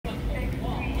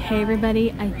Hey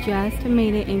everybody, I just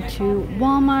made it into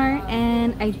Walmart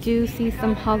and I do see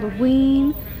some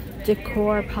Halloween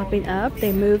decor popping up.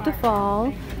 They moved the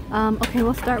fall. Okay,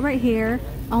 we'll start right here.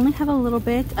 I only have a little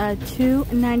bit,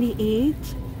 $2.98,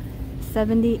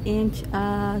 70-inch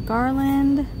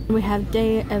garland. We have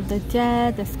Day of the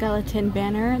Dead, the skeleton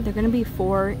banner. They're gonna be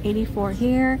 $4.84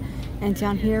 here. And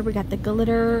down here we got the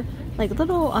glitter, like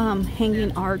little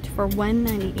hanging art for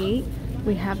 $1.98.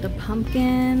 We have the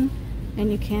pumpkin, and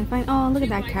you can find, oh look at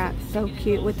that cat, so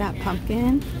cute with that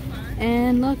pumpkin.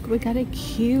 And look, we got a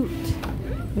cute,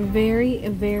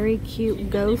 very cute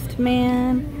ghost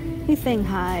man. He's saying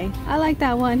hi. I like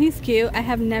that one, he's cute. I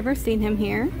have never seen him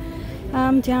here.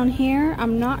 Down here,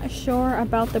 I'm not sure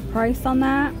about the price on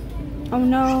that. Oh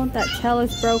no, that shell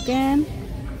is broken.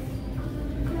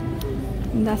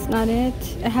 And that's not it.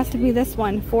 It has to be this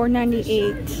one,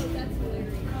 $4.98.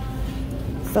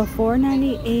 So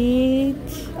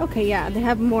 $4.98. Okay, yeah, they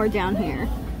have more down here.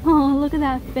 Oh, look at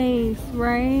that face,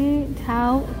 right?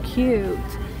 How cute.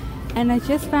 And I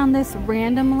just found this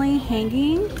randomly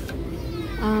hanging.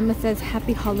 It says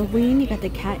Happy Halloween. You got the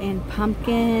cat and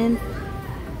pumpkin.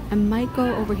 I might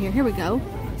go over here. Here we go.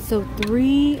 So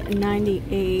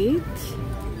 $3.98.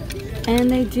 And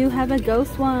they do have a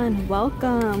ghost one.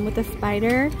 Welcome, with a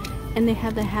spider. And they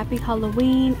have the Happy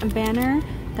Halloween banner.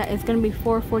 That is going to be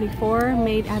 $4.44,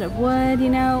 made out of wood, you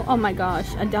know. Oh my gosh,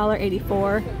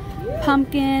 $1.84.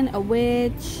 Pumpkin, a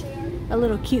witch, a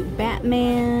little cute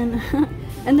Batman,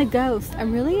 and the ghost. I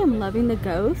really am loving the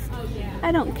ghost.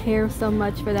 I don't care so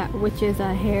much for that witch's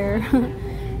hair.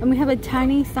 And we have a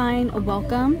tiny sign of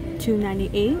welcome,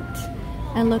 $2.98.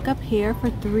 And look up here for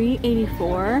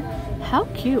 $3.84. How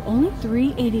cute, only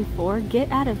 $3.84.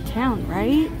 Get out of town,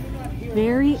 right?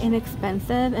 Very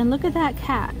inexpensive. And look at that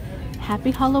cat.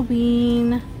 Happy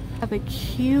Halloween. I have a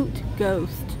cute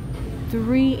ghost.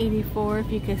 $3.84 if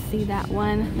you can see that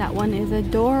one. That one is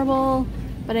adorable,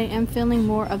 but I am feeling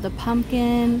more of the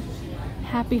pumpkin.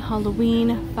 Happy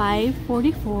Halloween,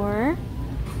 $5.44.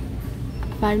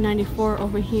 $5.94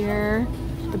 over here.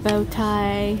 The bow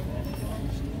tie.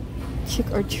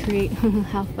 Trick or treat.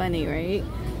 How funny, right?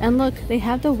 And look, they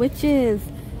have the witches.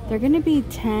 They're gonna be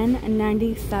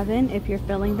 $10.97 if you're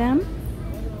filling them.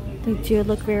 They do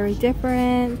look very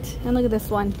different. And look at this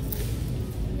one.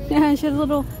 Yeah, she has a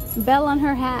little bell on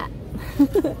her hat.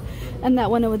 And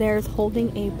that one over there is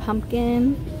holding a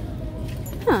pumpkin.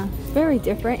 Huh, very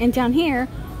different. And down here,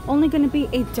 only going to be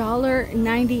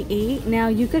 $1.98. Now,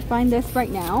 you could find this right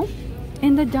now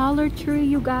in the Dollar Tree,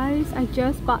 you guys. I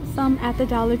just bought some at the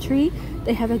Dollar Tree.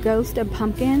 They have a ghost and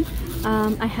pumpkin.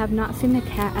 I have not seen the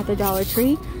cat at the Dollar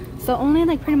Tree. So only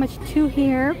like pretty much two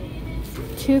here.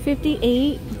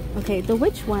 $2.58. Okay, the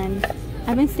witch one.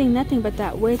 I've been seeing nothing but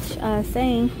that witch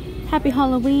saying Happy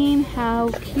Halloween. How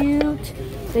cute.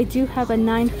 They do have a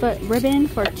 9-foot ribbon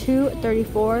for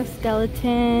 $2.34.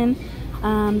 Skeleton.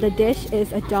 The dish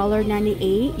is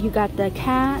 $1.98. You got the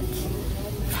cat,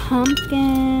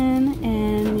 pumpkin,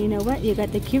 and you know what? You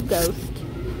got the cute ghost.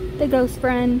 The ghost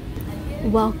friend.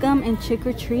 Welcome and trick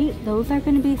or treat. Those are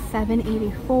going to be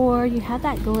 $7.84. You have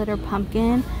that glitter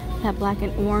pumpkin. That black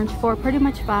and orange for pretty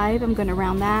much $5. I'm gonna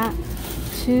round that.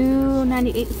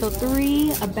 $2.98, so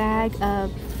 $3. A bag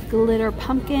of glitter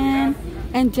pumpkin.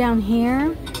 And down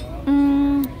here,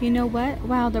 you know what?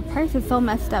 Wow, the price is so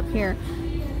messed up here.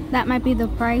 That might be the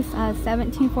price,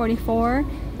 $17.44.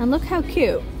 And look how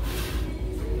cute.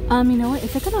 You know what?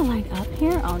 Is it gonna light up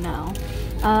here? Oh no.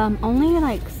 Only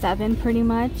like 7 pretty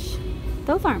much.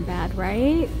 Those aren't bad,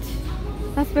 right?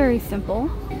 That's very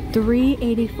simple.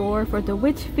 $3.84 for the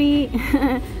witch feet.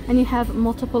 And you have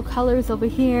multiple colors over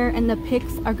here, and the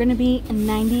picks are going to be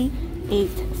 98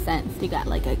 cents. You got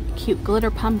like a cute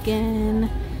glitter pumpkin,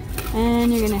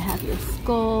 and you're going to have your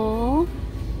skull.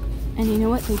 And you know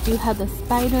what? They do have the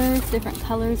spiders, different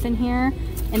colors in here,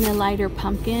 and the lighter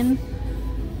pumpkin.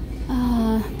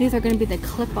 These are going to be the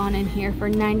clip-on in here for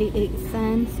 98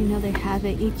 cents. You know, they have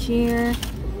it each year.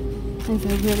 These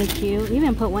are really cute. You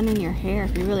even put one in your hair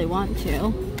if you really want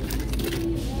to.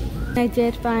 I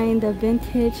did find the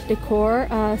vintage decor,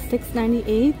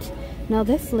 $6.98. Now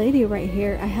this lady right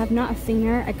here, I have not seen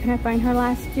her. I couldn't find her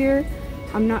last year.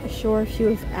 I'm not sure if she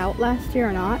was out last year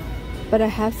or not. But I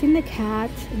have seen the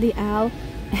cat, the owl,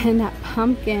 and that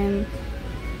pumpkin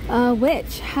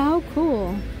witch. How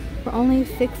cool. For only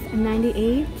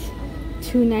 $6.98.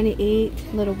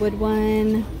 $2.98, little wood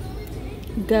one.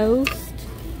 Ghost.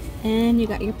 And you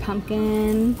got your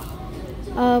pumpkin.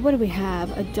 What do we have?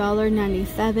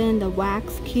 $1.97. The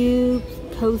wax cubes,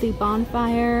 cozy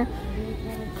bonfire,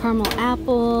 caramel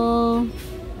apple,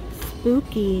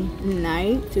 spooky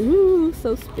night. Ooh,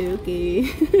 so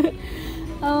spooky.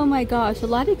 Oh my gosh, a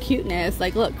lot of cuteness.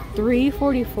 Like look,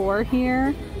 $3.44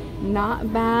 here,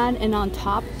 not bad. And on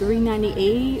top,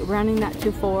 $3.98, rounding that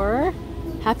to $4.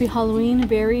 Happy Halloween,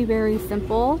 very, very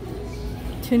simple.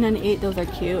 $2.98, those are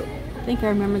cute. I think I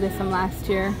remember this from last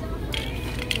year.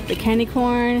 The candy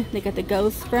corn, they got the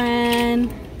ghost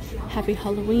friend, Happy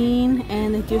Halloween,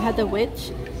 and they do have the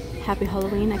witch, Happy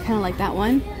Halloween. I kind of like that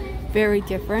one. Very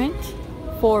different.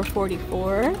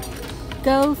 $4.44.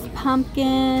 Ghost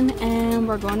pumpkin, and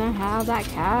we're gonna have that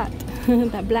cat.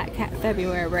 That black cat's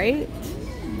everywhere, right?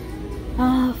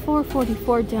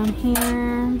 $4.44 down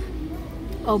here.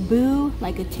 Oh, Boo,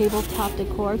 like a tabletop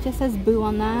decor. It just says Boo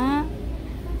on that.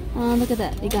 Look at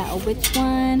that. You got a witch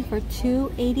one for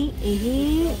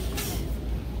 $2.88.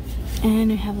 And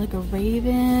we have like a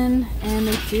raven. And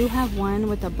they do have one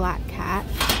with a black cat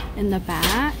in the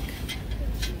back.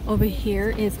 Over here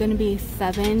is going to be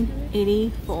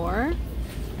 $7.84.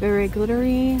 Very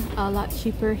glittery. A lot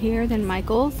cheaper here than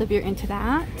Michael's if you're into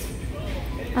that.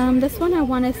 This one I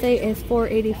want to say is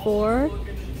 $4.84.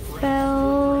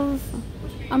 Spells.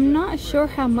 I'm not sure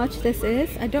how much this is.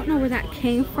 I don't know where that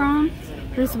came from.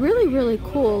 But it's really, really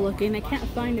cool looking. I can't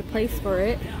find a place for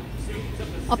it.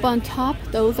 Up on top,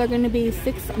 those are going to be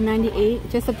 $6.98.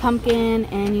 Just a pumpkin,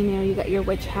 and you know, you got your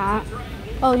witch hat.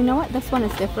 Oh, you know what? This one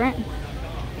is different.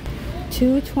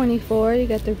 $2.24. You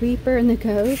got the Reaper and the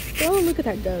Ghost. Oh, look at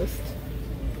that ghost.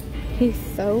 He's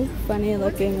so funny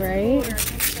looking, right?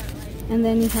 And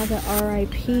then you have the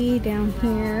RIP down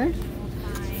here.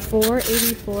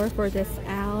 $4.84 for this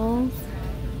owl.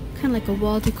 Kind of like a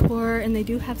wall decor, and they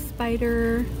do have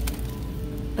spider,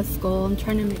 a skull. I'm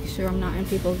trying to make sure I'm not in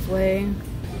people's way.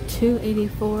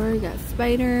 $2.84. You got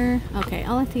spider. Okay,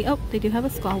 I'll let you. Oh, they do have a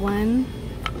skull one.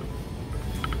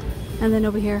 And then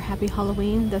over here, Happy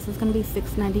Halloween. This is going to be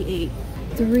 $6.98.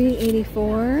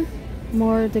 $3.84.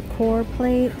 More decor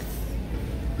plates.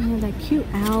 And that cute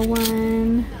owl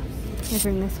one. Let me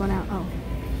bring this one out. Oh,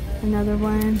 another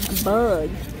one.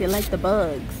 Bugs. If you like the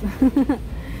bugs.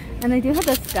 And they do have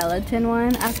the skeleton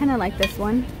one. I kind of like this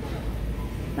one.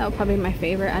 That would probably be my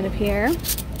favorite out of here.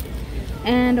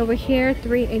 And over here,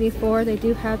 $3.84. They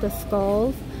do have the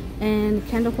skulls and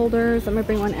candle holders. I'm going to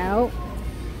bring one out.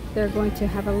 They're going to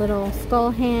have a little skull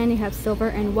hand. You have silver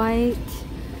and white.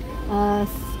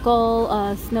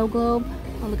 Skull snow globe.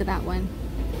 Oh, look at that one.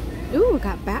 Ooh,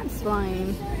 got bats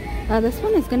flying. This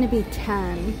one is going to be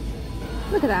 $10.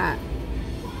 Look at that.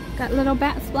 Got little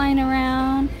bats flying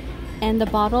around. And the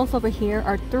bottles over here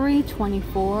are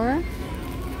 $3.24,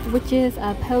 which is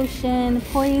a potion,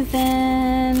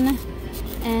 poison,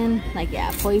 and like,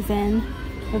 yeah, poison.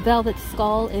 The velvet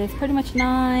skull is pretty much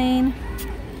 $9.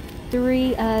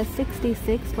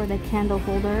 $3.66 for the candle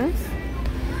holders.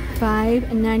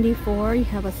 $5.94. You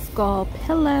have a skull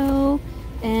pillow,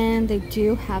 and they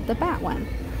do have the bat one.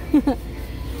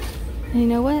 You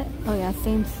know what? Oh yeah,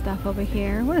 same stuff over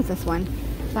here. What is this one?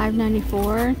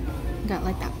 $5.94. Got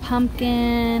like that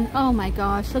pumpkin. Oh my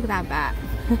gosh, look at that bat.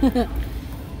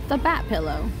 The bat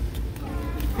pillow.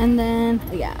 And then,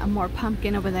 yeah, more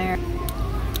pumpkin over there.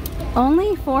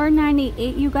 Only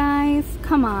 $4.98, you guys.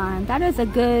 Come on, that is a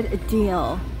good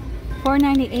deal.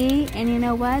 $4.98, and you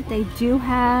know what? They do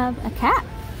have a cat.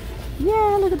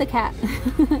 Yeah, look at the cat.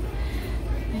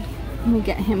 Let me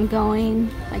get him going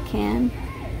if I can.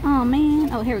 Oh man.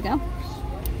 Oh, here we go.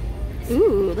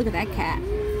 Ooh, look at that cat.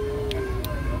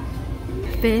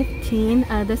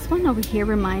 $15. This one over here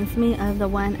reminds me of the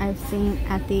one I've seen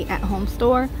at the at-home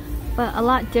store, but a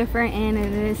lot different, and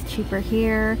it is cheaper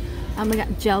here. We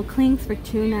got gel clings for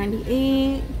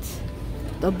 $2.98.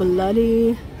 The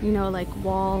bloody, you know, like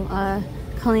wall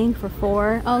cling for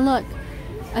 $4. Oh look,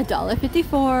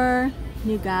 $1.54.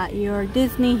 You got your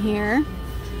Disney here.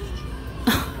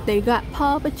 They got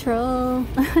Paw Patrol.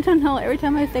 I don't know, every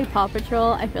time I say Paw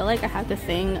Patrol, I feel like I have to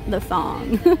sing the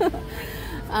song.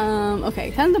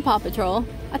 Okay, tons of Paw Patrol.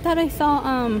 I thought I saw,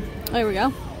 oh, there we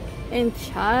go. And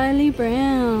Charlie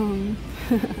Brown.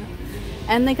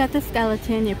 And they got the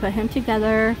skeleton. You put him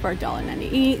together for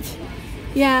 $1.90 each.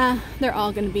 Yeah, they're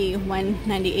all gonna be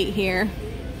 $1.98 here.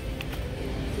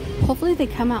 Hopefully they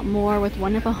come out more with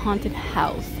one of a haunted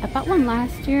house. I bought one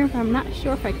last year, but I'm not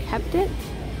sure if I kept it.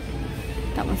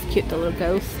 That one's cute, the little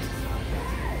ghost.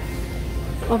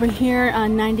 Over here,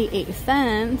 98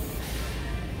 cents.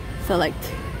 So like,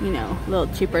 you know, a little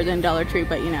cheaper than Dollar Tree,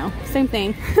 but you know, same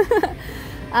thing.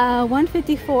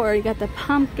 $1.54. You got the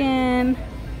pumpkin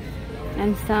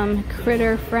and some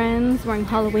critter friends wearing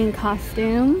Halloween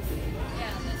costumes.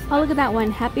 Oh, look at that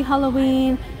one. Happy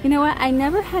Halloween. You know what? I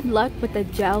never had luck with the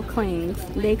gel clings.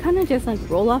 They kind of just like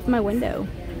roll off my window.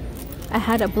 I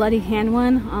had a bloody hand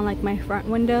one on like my front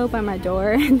window by my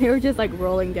door, and they were just like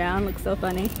rolling down. Looks so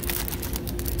funny.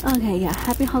 Okay, yeah,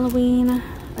 happy Halloween,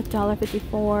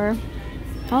 $1.54.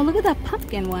 Oh, look at that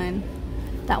pumpkin one.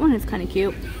 That one is kind of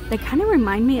cute. They kind of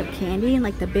remind me of candy, and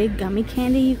like the big gummy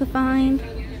candy you could find.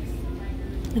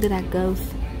 Look at that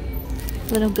ghost.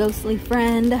 Little ghostly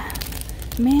friend.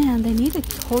 Man, they need to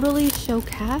totally show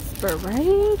Casper,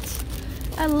 right?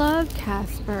 I love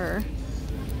Casper.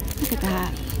 Look at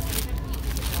that.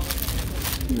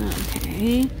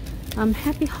 Okay.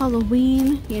 Happy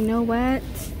Halloween. You know what?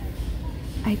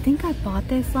 I think I bought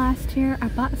this last year. I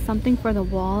bought something for the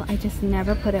wall. I just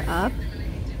never put it up.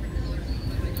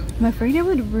 I'm afraid it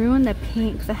would ruin the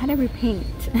paint because I had to repaint.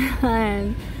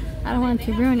 And I don't want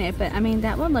to ruin it, but I mean,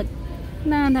 that would look,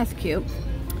 nah, that's cute.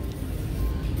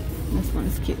 This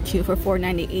one's cute too for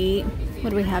 $4.98.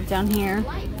 What do we have down here?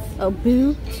 Oh,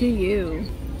 boo to you.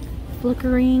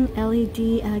 Flickering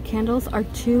LED candles are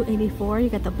 $2.84. You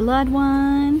got the blood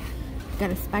one. You got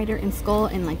a spider and skull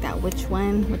and like that witch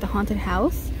one with the haunted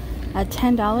house.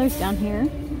 $10 down here.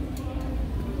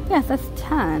 Yes, that's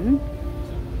 10.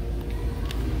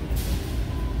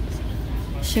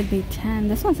 Should be 10.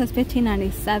 This one says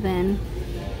 $15.97.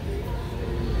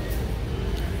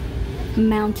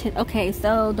 Mounted. Okay,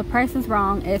 so the price is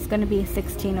wrong. It's going to be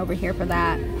 $16 over here for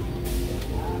that.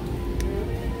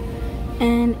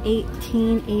 And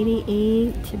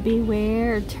 $18.88.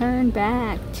 Beware, turn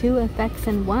back. 2 effects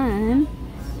in 1.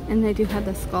 And they do have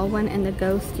the skull one and the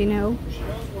ghost, you know.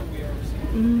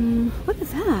 What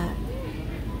is that?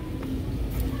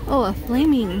 Oh, a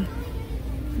flaming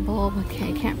bulb.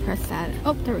 Okay, can't press that.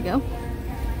 Oh, there we go.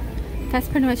 That's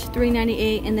pretty much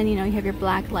 $3.98, and then you know you have your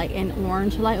black light and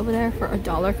orange light over there for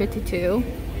 $1.52.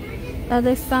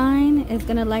 The sign is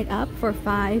gonna light up for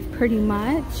 $5 pretty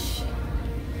much.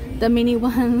 The mini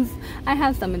ones, I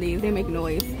have some of these. They make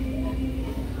noise.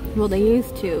 Well, they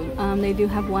used to. They do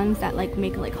have ones that like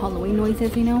make like Halloween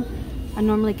noises. You know, I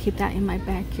normally keep that in my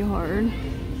backyard.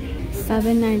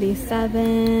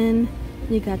 $7.97.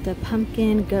 You got the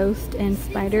pumpkin, ghost, and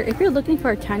spider. If you're looking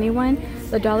for a tiny one,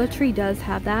 the Dollar Tree does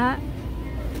have that.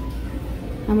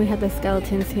 And we have the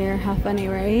skeletons here. How funny,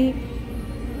 right?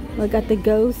 We got the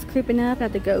ghost creeping up.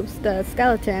 Not the ghost, the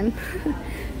skeleton.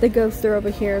 The ghosts are over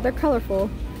here. They're colorful.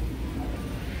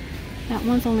 That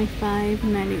one's only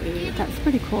 $5.98. That's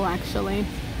pretty cool, actually.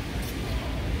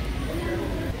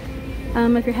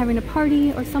 If you're having a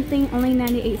party or something, only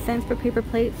 98 cents for paper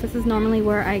plates. This is normally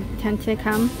where I tend to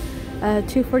come.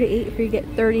 $2.48 if you get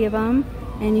 30 of them.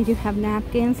 And you do have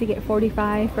napkins. You get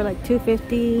 45 for like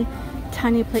 $2.50.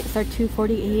 Tiny plates are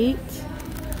 $2.48.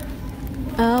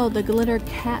 Oh, the glitter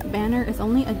cat banner is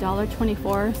only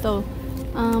 $1.24. So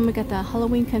we got the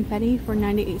Halloween confetti for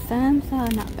 98 cents.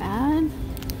 Not bad.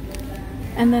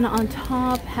 And then on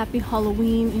top, Happy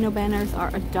Halloween, you know, banners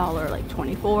are $1, like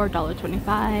 $24,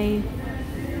 $1.25.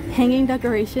 Hanging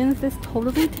decorations. This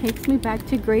totally takes me back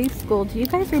to grade school. Do you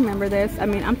guys remember this? I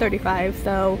mean, I'm 35,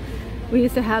 so we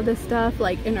used to have this stuff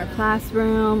like in our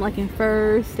classroom, like in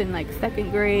 1st and like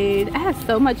 2nd grade. I had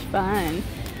so much fun.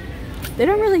 They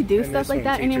don't really do stuff like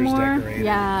that anymore. Decorated.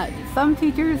 Yeah, some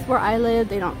teachers where I live,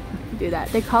 they don't do that.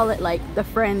 They call it like the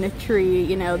friend tree.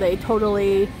 You know, they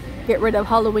totally get rid of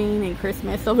Halloween and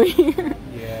Christmas over here.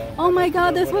 Yeah. Oh my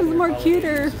God, this one's more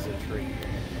cuter.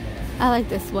 I like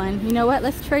this one. You know what?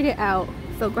 Let's trade it out.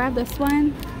 So grab this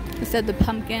one. Instead of the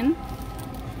pumpkin.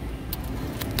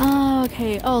 Oh,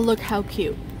 okay. Oh, look how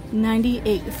cute.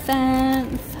 98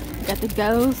 cents. Got the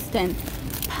ghost and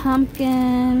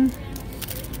pumpkin.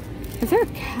 Is there a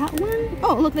cat one?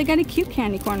 Oh, look, they got a cute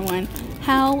candy corn one.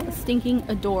 How stinking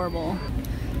adorable.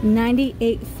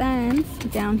 98 cents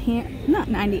down here. Not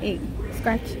 98.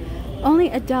 Scratch. Only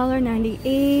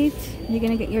 $1.98. You're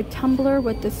gonna get your tumbler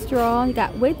with the straw. You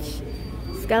got witch,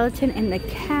 skeleton, and the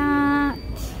cat.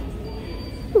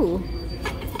 Ooh.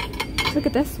 Look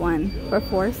at this one for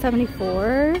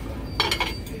 $4.74.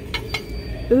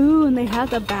 Ooh, and they have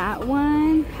the bat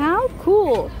one. How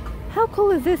cool. How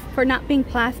cool is this for not being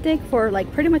plastic for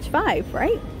like pretty much $5,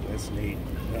 right? That's neat.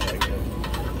 I like that.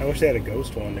 I wish they had a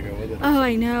ghost one to go with it. Oh,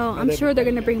 I know. I'm sure they're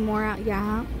gonna bring more out.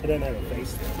 Yeah. It doesn't have a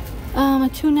face though. A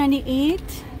 $2.98.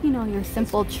 You know, your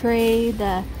simple tray,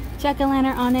 the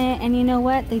jack-o'-lantern on it, and you know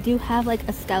what? They do have like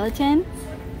a skeleton.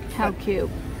 How cute.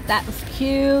 That was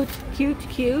cute, cute,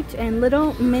 cute. And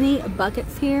little mini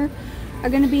buckets here are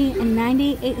going to be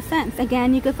 98 cents.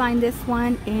 Again, you can find this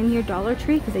one in your Dollar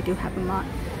Tree because they do have them a lot.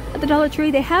 At the Dollar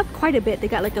Tree, they have quite a bit. They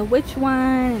got like a witch one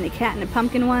and a cat and a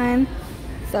pumpkin one.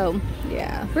 So,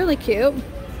 yeah, really cute.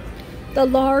 The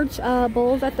large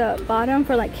bowls at the bottom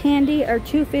for like candy are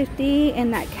 $2.50,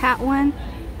 and that cat one,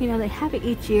 you know, they have it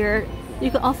each year.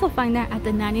 You can also find that at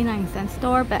the 99-cent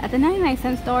store, but at the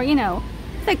 99-cent store, you know,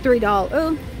 it's like $3.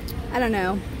 Oh, I don't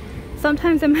know.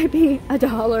 Sometimes it might be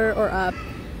 $1 or up,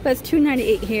 but it's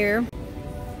 $2.98 here.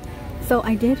 So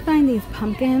I did find these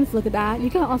pumpkins. Look at that. You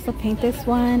can also paint this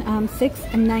one,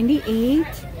 $6.98,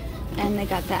 and they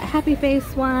got that happy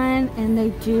face one, and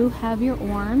they do have your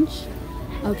orange.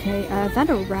 Okay, is that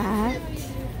a rat?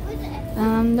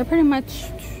 They're pretty much,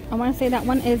 I want to say that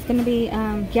one is going to be,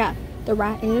 yeah, the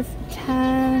rat is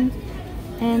 10,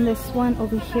 and this one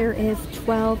over here is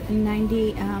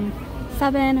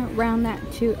 $12.97. Round that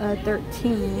to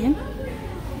 13.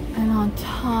 And on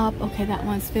top, okay, that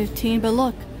one's 15, but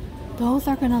look, those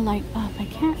are gonna light up. I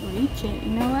can't reach it.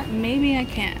 You know what? Maybe I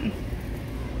can.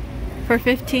 For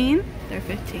 15, they're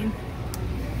 15.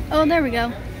 Oh, there we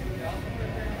go.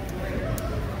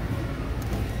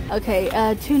 Okay,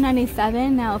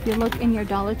 $2.97. Now, if you look in your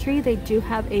Dollar Tree, they do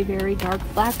have a very dark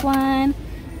black one,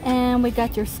 and we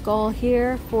got your skull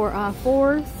here for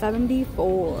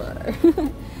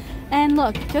 $4.74. And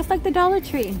look, just like the Dollar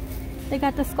Tree, they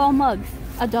got the skull mugs,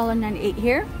 $1.98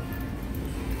 here.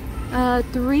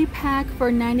 3-pack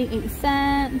for 98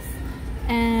 cents,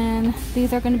 and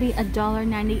these are going to be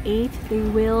 $1.98. They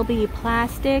will be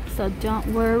plastic, so don't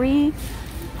worry.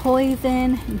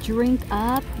 Poison drink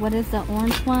up. What is the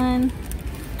orange one?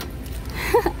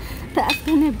 That's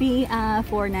going to be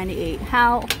 $4.98.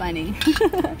 How funny.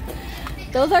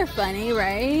 Those are funny,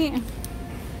 right?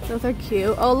 Those are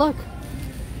cute. Oh, look,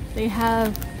 they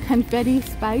have confetti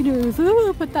spiders.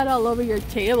 Ooh, put that all over your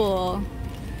table.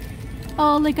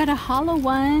 Oh, they got a hollow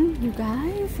one, you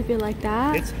guys, if you like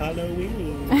that. It's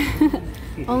Halloween.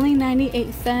 Only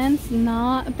 98 cents,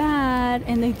 not bad.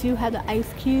 And they do have the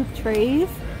ice cube trays.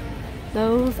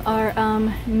 Those are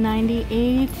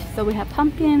 98. So we have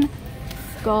pumpkin,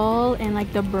 skull, and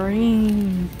like the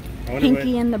brain.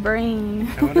 Pinky and the brain.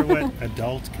 I wonder what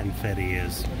adult confetti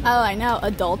is. Oh, I know,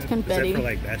 adult confetti. Is that for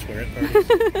like bachelorette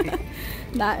parties?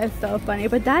 That is so funny.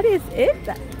 But that is it,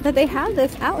 that they have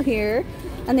this out here.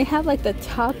 And they have like the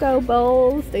taco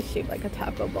bowls. They shape like a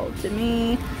taco bowl to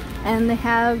me. And they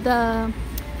have the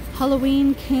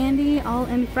Halloween candy all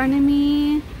in front of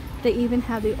me. They even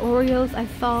have the Oreos I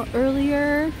saw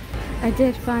earlier. I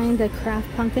did find the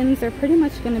craft pumpkins. They're pretty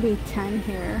much going to be 10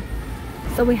 here.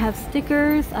 So we have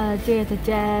stickers, Day of the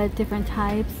Dead, different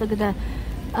types. Look at the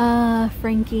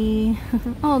Frankie.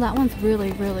 Oh, that one's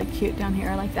really, really cute down here.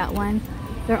 I like that one.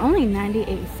 They're only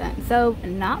 98 cents, so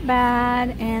not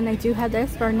bad. And they do have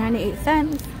this for 98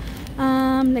 cents.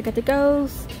 They got the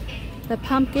ghost, the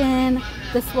pumpkin.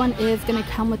 This one is gonna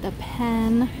come with a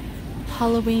pen,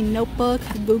 Halloween notebook,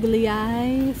 googly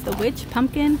eyes, the witch,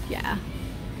 pumpkin, yeah.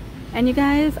 And you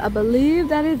guys, I believe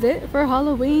that is it for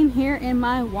Halloween here in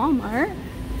my Walmart.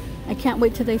 I can't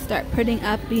wait till they start putting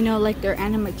up, you know, like their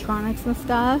animatronics and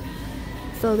stuff.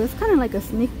 So this is kind of like a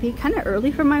sneak peek, kind of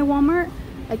early for my Walmart.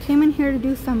 I came in here to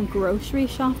do some grocery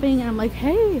shopping, and I'm like,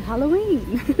 hey,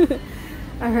 Halloween.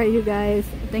 Alright, you guys,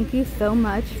 thank you so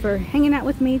much for hanging out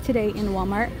with me today in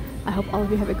Walmart. I hope all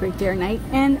of you have a great day or night,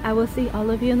 and I will see all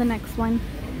of you in the next one.